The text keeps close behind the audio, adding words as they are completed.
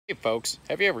Hey folks,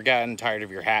 have you ever gotten tired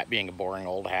of your hat being a boring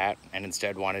old hat and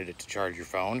instead wanted it to charge your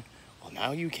phone? Well,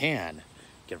 now you can.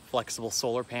 Get a flexible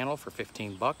solar panel for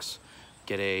 15 bucks,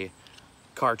 get a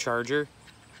car charger,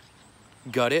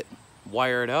 gut it,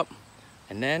 wire it up,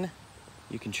 and then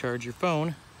you can charge your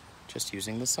phone just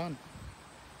using the sun.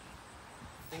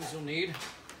 Things you'll need: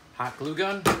 hot glue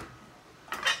gun,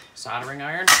 soldering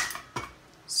iron,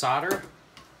 solder,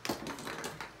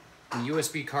 a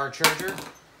USB car charger,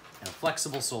 and a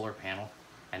flexible solar panel,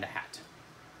 and a hat,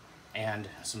 and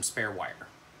some spare wire.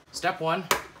 Step one,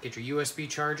 get your USB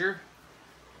charger,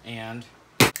 and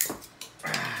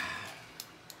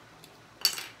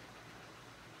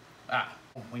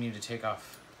we need to take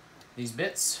off these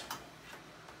bits.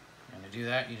 And to do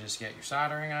that, you just get your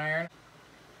soldering iron.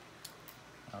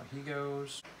 Out he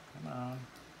goes, come on.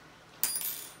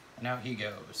 And out he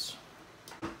goes.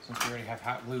 Since we already have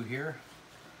hot glue here,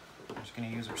 we're just gonna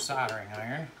use our soldering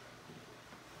iron.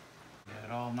 Get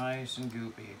it all nice and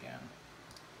goopy again.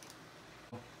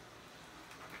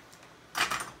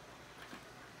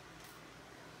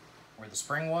 Where the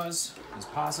spring was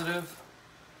positive,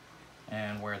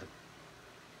 and where the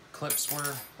clips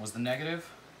were was the negative.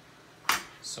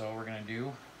 So we're gonna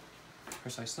do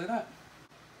precisely that.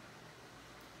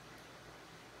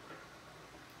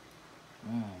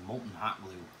 Molten hot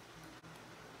glue.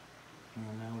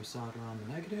 And now we solder on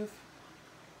the negative.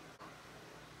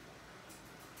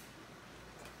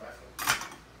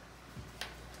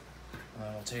 And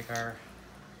then we'll take our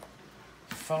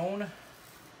phone,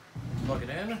 plug it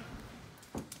in.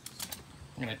 I'm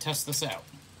gonna test this out.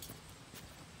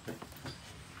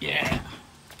 Yeah.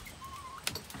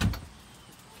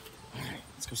 All right,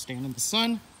 let's go stand in the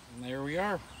sun. And there we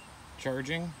are,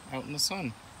 charging out in the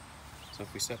sun. So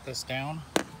if we set this down,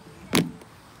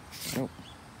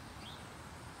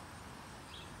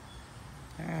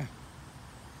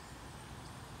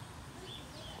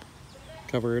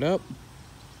 cover it up,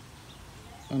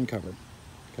 uncover,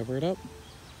 cover it up,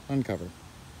 uncover,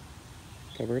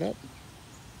 cover it up,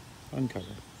 uncover.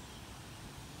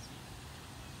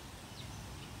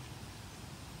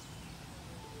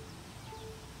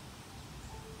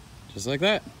 Just like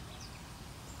that.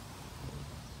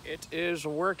 It is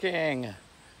working.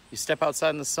 You step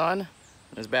outside in the sun and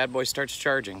this bad boy starts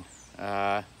charging.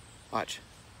 Watch.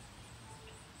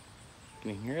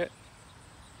 Can you hear it?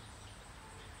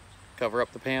 Cover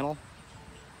up the panel.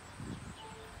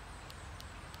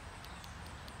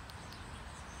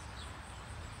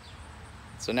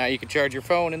 So now you can charge your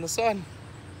phone in the sun.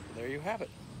 There you have it.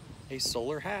 A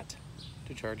solar hat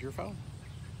to charge your phone.